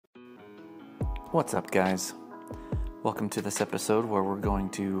What's up, guys? Welcome to this episode where we're going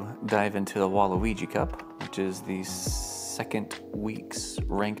to dive into the Waluigi Cup, which is the second week's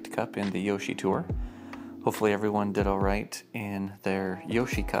ranked cup in the Yoshi Tour. Hopefully everyone did alright in their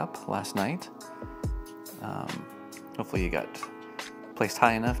Yoshi Cup last night. Hopefully you got placed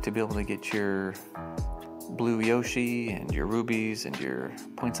high enough to be able to get your blue Yoshi and your rubies and your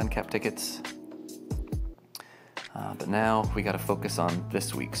points on cap tickets. But now we got to focus on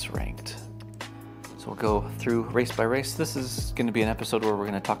this week's ranked. So we'll go through race by race. This is going to be an episode where we're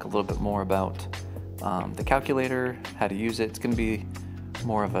going to talk a little bit more about the calculator, how to use it. It's going to be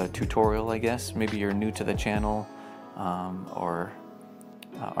more of a tutorial, I guess. Maybe you're new to the channel or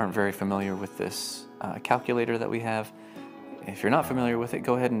aren't very familiar with this calculator that we have. If you're not familiar with it,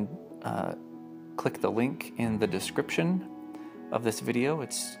 go ahead and click the link in the description of this video.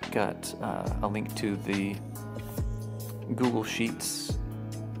 It's got a link to the Google Sheets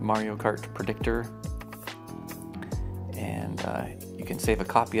Mario Kart predictor, and you can save a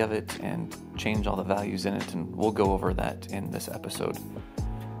copy of it and change all the values in it, and we'll go over that in this episode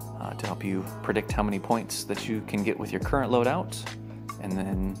to help you predict how many points that you can get with your current loadout, and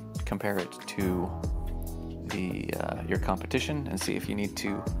then compare it to your competition and see if you need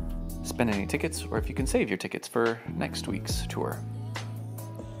to spend any tickets or if you can save your tickets for next week's tour.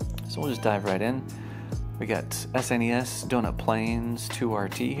 So we'll just dive right in. We got SNES Donut Plains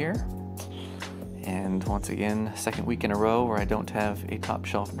 2RT here, and once again, second week in a row where I don't have a top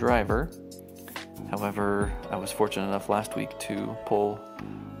shelf driver. However, I was fortunate enough last week to pull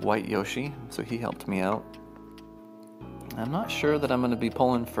White Yoshi, so he helped me out. I'm not sure that I'm going to be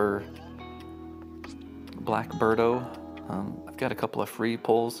pulling for Black Birdo. I've got a couple of free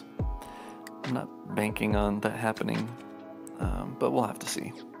pulls. I'm not banking on that happening, but we'll have to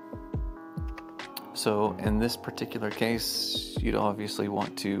see. So in this particular case, you'd obviously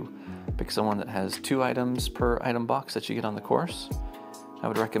want to pick someone that has 2 items per item box that you get on the course. I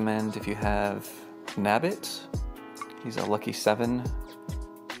would recommend if you have Nabbit, he's a lucky 7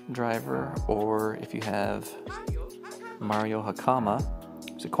 driver, or if you have Mario Hakama,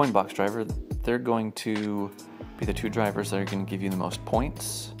 who's a coin box driver, they're going to be the 2 drivers that are going to give you the most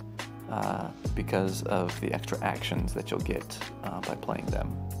points because of the extra actions that you'll get by playing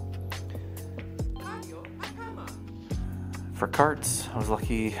them. For carts, I was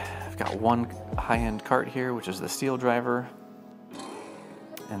lucky. I've got one high-end cart here, which is the steel driver,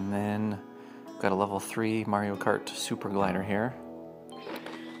 and then I've got a level 3 Mario Kart Super Glider here.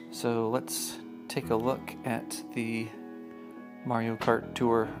 So let's take a look at the Mario Kart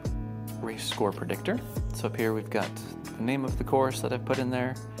Tour race score predictor. So up here we've got the name of the course that I've put in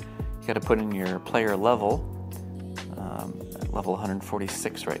there. You got to put in your player level, at level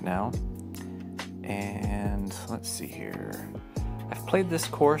 146 right now. And let's see here. I've played this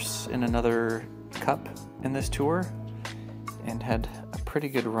course in another cup in this tour and had a pretty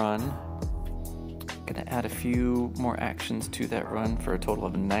good run. Gonna add a few more actions to that run for a total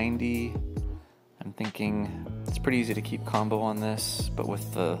of 90. I'm thinking it's pretty easy to keep combo on this, but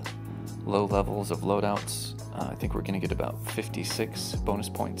with the low levels of loadouts, I think we're gonna get about 56 bonus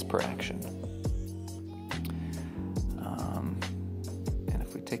points per action. And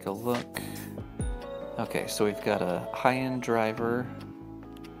if we take a look, okay, so we've got a high-end driver.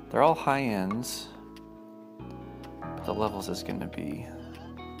 They're all high ends, but the levels is going to be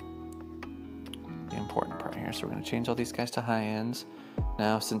the important part here. So we're going to change all these guys to high ends.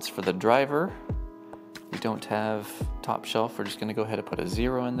 Now, since for the driver, we don't have top shelf, we're just going to go ahead and put a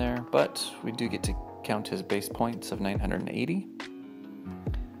 0 in there, but we do get to count his base points of 980.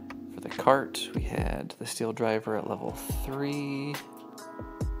 For the cart, we had the steel driver at level 3.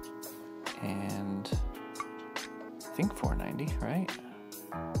 And I think 490, right?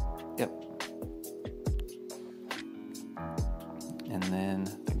 Yep. And then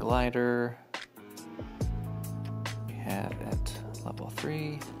the glider we have at level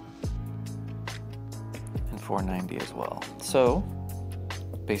 3 and 490 as well. So,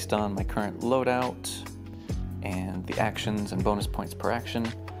 based on my current loadout and the actions and bonus points per action,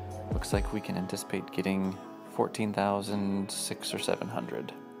 looks like we can anticipate getting 14,600 or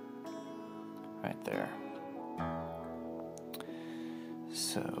 700. Right there.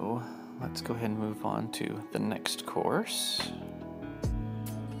 So let's go ahead and move on to the next course,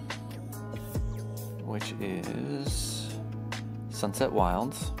 which is Sunset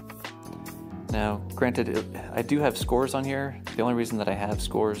Wilds. Now, granted, I do have scores on here. The only reason that I have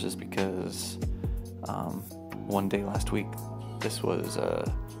scores is because one day last week, this was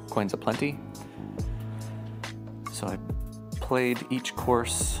Coins Aplenty. So I played each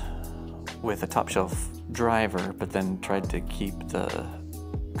course with a top shelf driver, but then tried to keep the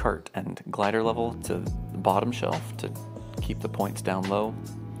cart and glider level to the bottom shelf to keep the points down low,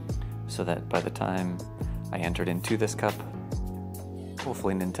 so that by the time I entered into this cup,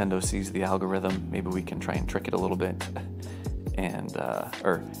 hopefully Nintendo sees the algorithm. Maybe we can try and trick it a little bit, and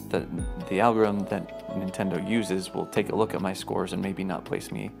or the algorithm that Nintendo uses will take a look at my scores and maybe not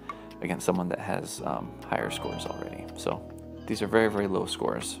place me against someone that has higher scores already. So these are very, very low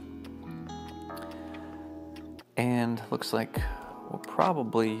scores. And looks like we'll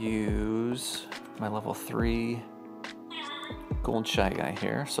probably use my level 3 gold shy guy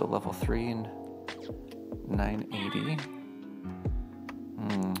here. So level 3 and 980.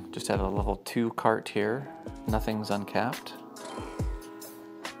 Just have a level 2 cart here. Nothing's uncapped.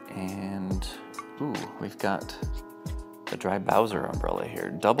 And ooh, we've got the dry Bowser umbrella here.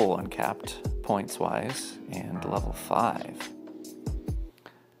 Double uncapped points wise, and level 5.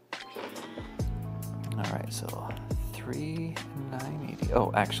 Alright, so 3 and 980.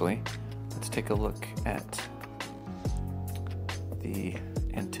 Oh, actually, let's take a look at the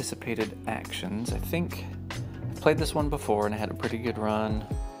anticipated actions. I think I've played this one before and I had a pretty good run.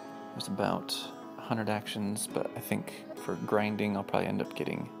 It was about 100 actions, but I think for grinding I'll probably end up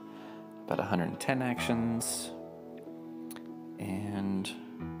getting about 110 actions. And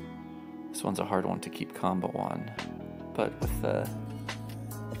this one's a hard one to keep combo on. But with the...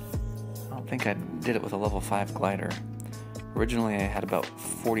 I don't think I did it with a level 5 glider. Originally I had about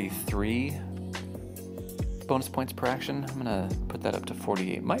 43 bonus points per action. I'm gonna put that up to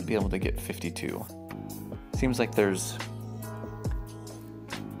 48. Might be able to get 52. Seems like it's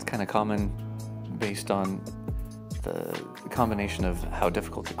kind of common based on the combination of how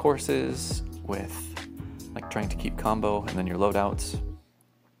difficult the course is with like trying to keep combo and then your loadouts.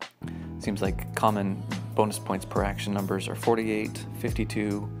 Seems like common bonus points per action numbers are 48,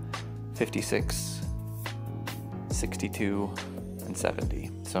 52, 56, 62, and 70.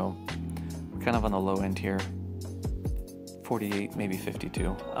 So we're kind of on the low end here. 48, maybe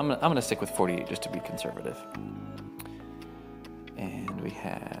 52. I'm gonna stick with 48 just to be conservative. And we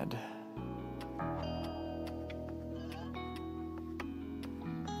had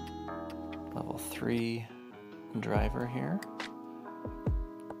level 3 driver here.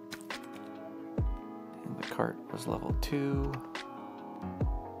 And the cart was level 2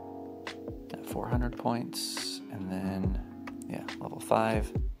 at 400 points. And then, yeah, level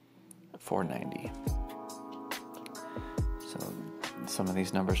 5 at 490. So some of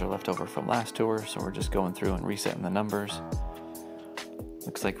these numbers are left over from last tour, so we're just going through and resetting the numbers.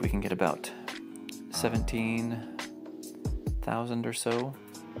 Looks like we can get about 17,000 or so.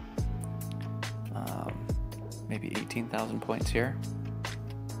 Maybe 18,000 points here,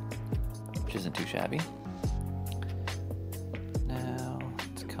 which isn't too shabby. Now,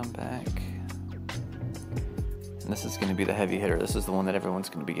 let's come back. And this is going to be the heavy hitter. This is the one that everyone's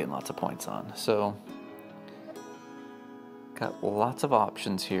going to be getting lots of points on. So, got lots of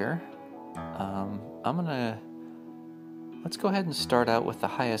options here. Let's go ahead and start out with the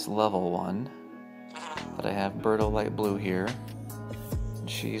highest level one that I have, Birdo Light Blue here. And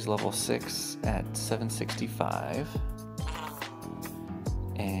she's level 6 at 765.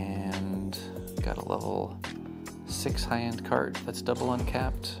 And got a level 6 high-end cart that's double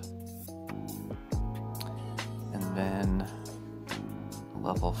uncapped. And then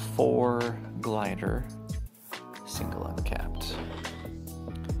level 4 glider, single uncapped.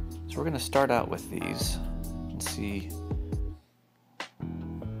 So we're going to start out with these and see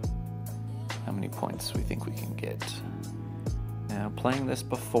how many points we think we can get. Now, playing this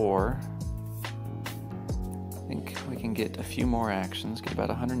before, I think we can get a few more actions, get about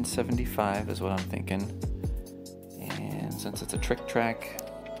 175 is what I'm thinking. And since it's a trick track,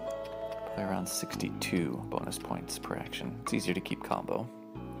 probably around 62 bonus points per action. It's easier to keep combo.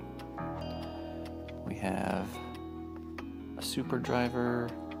 We have a super driver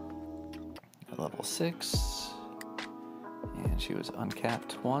at level 6, and she was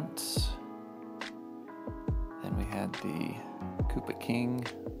uncapped once. Then we had the Koopa King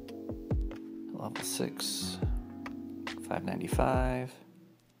at level 6, 595.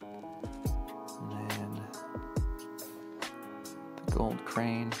 And then the Gold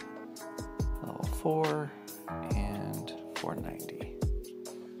Crane, level 4, and 490.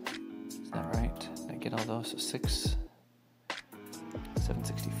 Is that right? Did I get all those? So 6,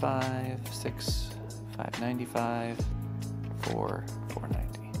 765, 6, 595, 4, 490.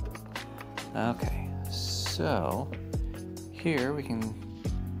 Okay, so here we can,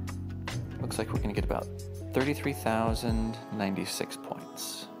 looks like we're going to get about 33,096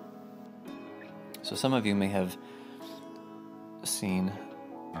 points. So some of you may have seen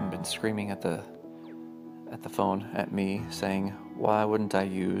and been screaming at at the phone at me saying, why wouldn't I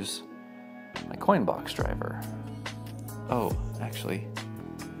use my coin box driver? Oh, actually,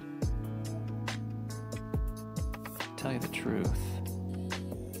 to tell you the truth,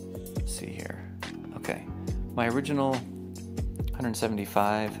 let's see here. Okay, my original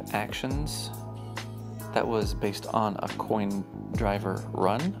 175 actions, that was based on a coin driver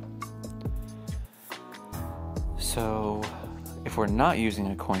run. So if we're not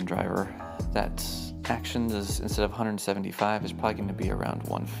using a coin driver, that actions is, instead of 175, is probably going to be around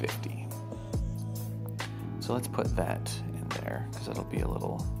 150. So let's put that in there because it'll be a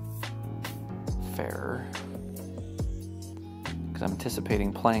little fairer. Because I'm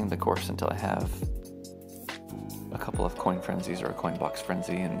anticipating playing the course until I have a couple of coin frenzies or a coin box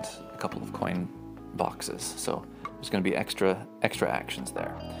frenzy and a couple of coin boxes. So there's going to be extra actions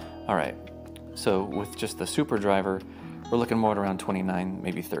there. All right. So with just the super driver, we're looking more at around 29,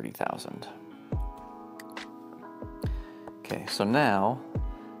 maybe 30,000. Okay, so now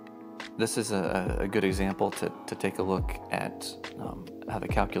this is a good example to take a look at how the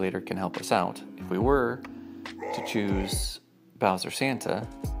calculator can help us out. If we were to choose Bowser Santa,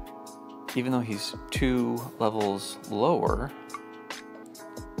 even though he's 2 levels lower,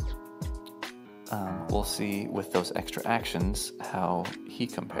 we'll see with those extra actions how he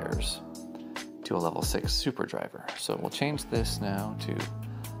compares to a level 6 super driver. So we'll change this now to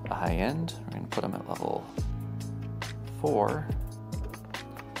a high end. We're going to put him at level 4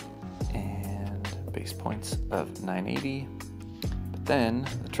 and base points of 980. But then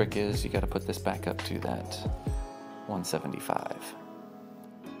the trick is you got to put this back up to that 175.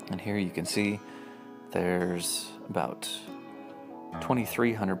 And here you can see there's about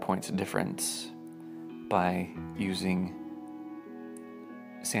 2,300 points difference by using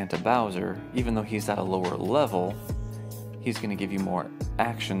Santa Bowser. Even though he's at a lower level, he's going to give you more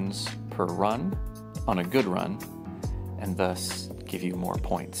actions per run on a good run, and thus give you more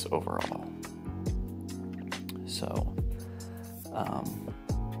points overall. So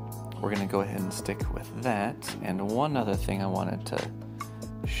we're going to go ahead and stick with that. And one other thing I wanted to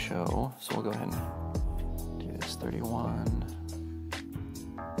show, so we'll go ahead and do this 31,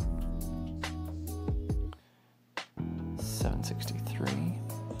 763.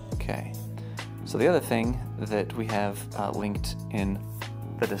 Okay, so the other thing that we have linked in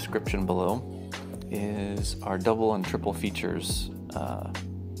the description below is our double and triple features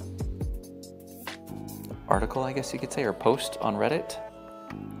article, I guess you could say, or post on Reddit.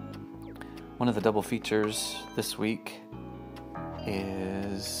 One of the double features this week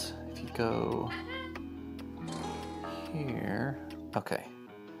is, if you go here, okay,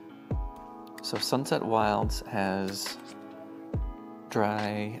 so Sunset Wilds has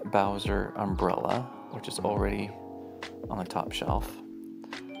Dry Bowser Umbrella, which is already on the top shelf.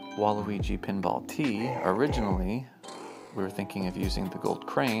 Waluigi Pinball T, originally we were thinking of using the Gold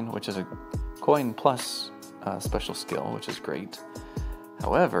Crane, which is a coin plus special skill, which is great.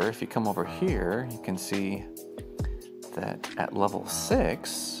 However, if you come over here, you can see that at level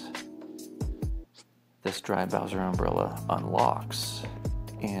 6, this Dry Bowser Umbrella unlocks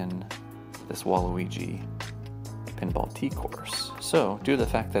in this Waluigi Pinball T course. So, due to the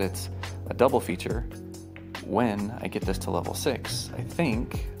fact that it's a double feature, when I get this to level 6, I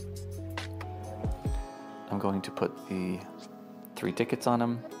think I'm going to put the 3 tickets on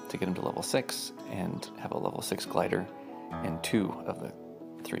him to get him to level 6 and have a level 6 glider in 2 of the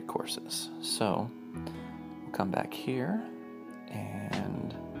 3 courses. So we'll come back here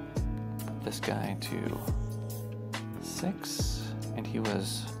and put this guy to 6, and he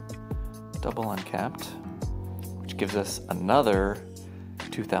was double uncapped, which gives us another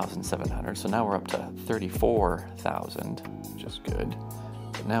 2,700. So now we're up to 34,000, which is good.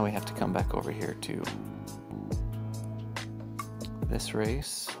 But now we have to come back over here to this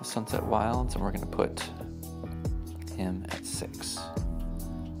race, Sunset Wilds, and we're going to put him at 6.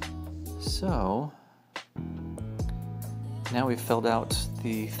 So now we've filled out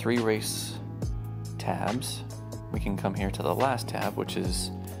the 3 race tabs. We can come here to the last tab, which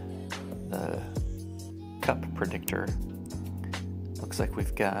is the cup predictor. Looks like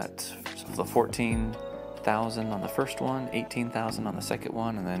we've got the 14,000 on the first one, 18,000 on the second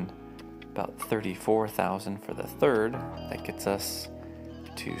one, and then about 34,000 for the third. That gets us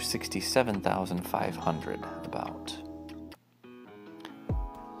to 67,500 about.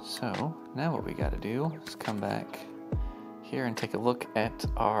 So now what we got to do is come back here and take a look at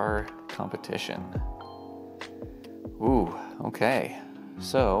our competition. Ooh, okay.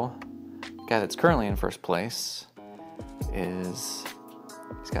 So guy that's currently in first place is,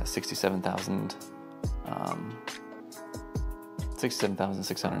 he's got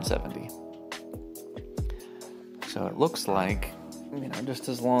 67,670. So it looks like, you know, just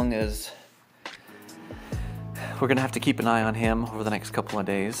as long as we're gonna have to keep an eye on him over the next couple of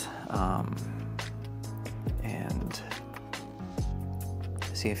days, and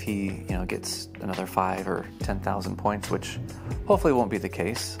see if he, you know, gets another 5 or 10,000 points, which hopefully won't be the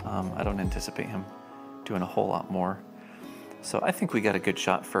case. I don't anticipate him doing a whole lot more. So I think we got a good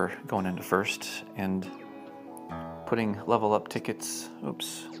shot for going into first and putting level up tickets,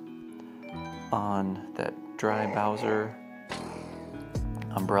 on that dry Bowser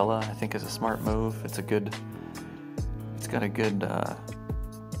umbrella. I think is a smart move. It's got a good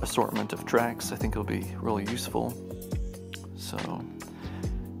assortment of tracks. I think it'll be really useful. So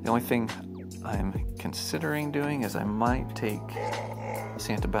the only thing I'm considering doing is I might take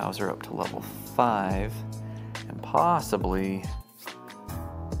Santa Bowser up to level 5 and possibly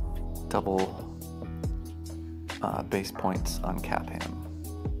double base points on Cap him,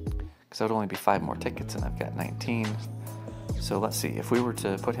 because that would only be 5 more tickets and I've got 19. So let's see, if we were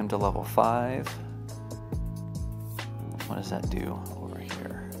to put him to level 5, what does that do over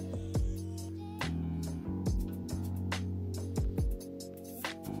here?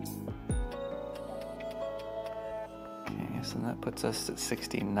 Okay, so that puts us at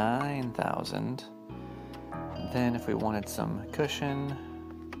 69,000. Then if we wanted some cushion,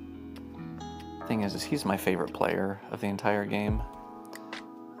 thing is he's my favorite player of the entire game.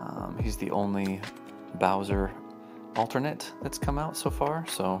 He's the only Bowser alternate that's come out so far,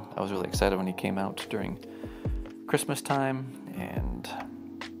 so I was really excited when he came out during Christmas time, and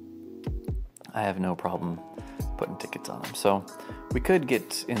I have no problem putting tickets on him. So we could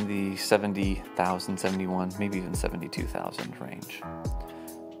get in the 70,000, 71, maybe even 72,000 range.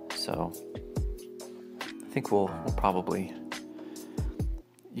 So I think we'll probably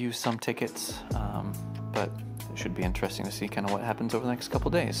use some tickets, but it should be interesting to see kind of what happens over the next couple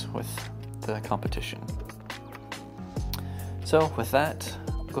days with the competition. So with that,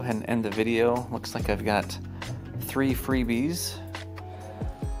 I'll go ahead and end the video. Looks like I've got 3 freebies,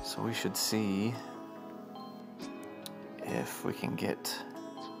 so we should see if we can get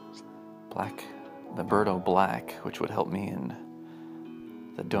the Birdo Black, which would help me in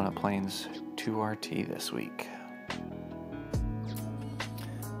the Donut Plains 2RT this week.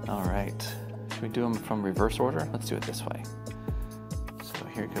 All right, should we do them from reverse order? Let's do it this way. So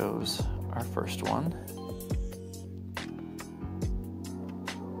here goes our first one.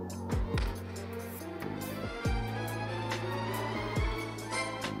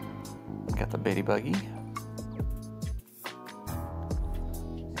 Got the Bitty Buggy.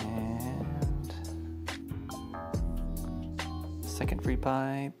 And second free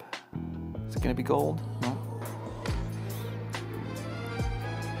pipe. Is it gonna be gold? No.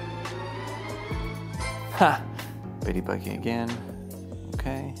 Ha! Bitty Buggy again.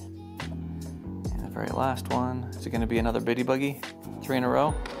 Okay. And the very last one. Is it gonna be another Bitty Buggy? 3 in a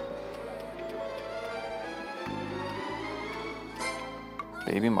row?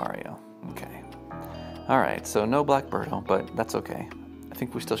 Baby Mario. Okay. All right, so no Black Birdo, but that's okay. I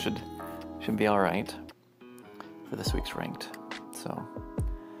think we still should be all right for this week's ranked. So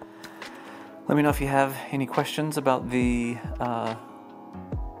let me know if you have any questions about the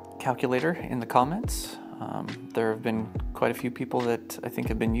calculator in the comments. There have been quite a few people that I think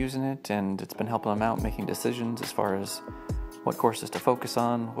have been using it, and it's been helping them out making decisions as far as what courses to focus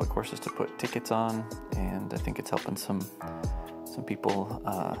on, what courses to put tickets on, and I think it's helping some people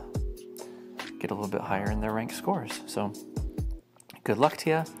get a little bit higher in their ranked scores. So good luck to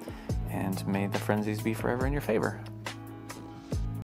you, and may the frenzies be forever in your favor.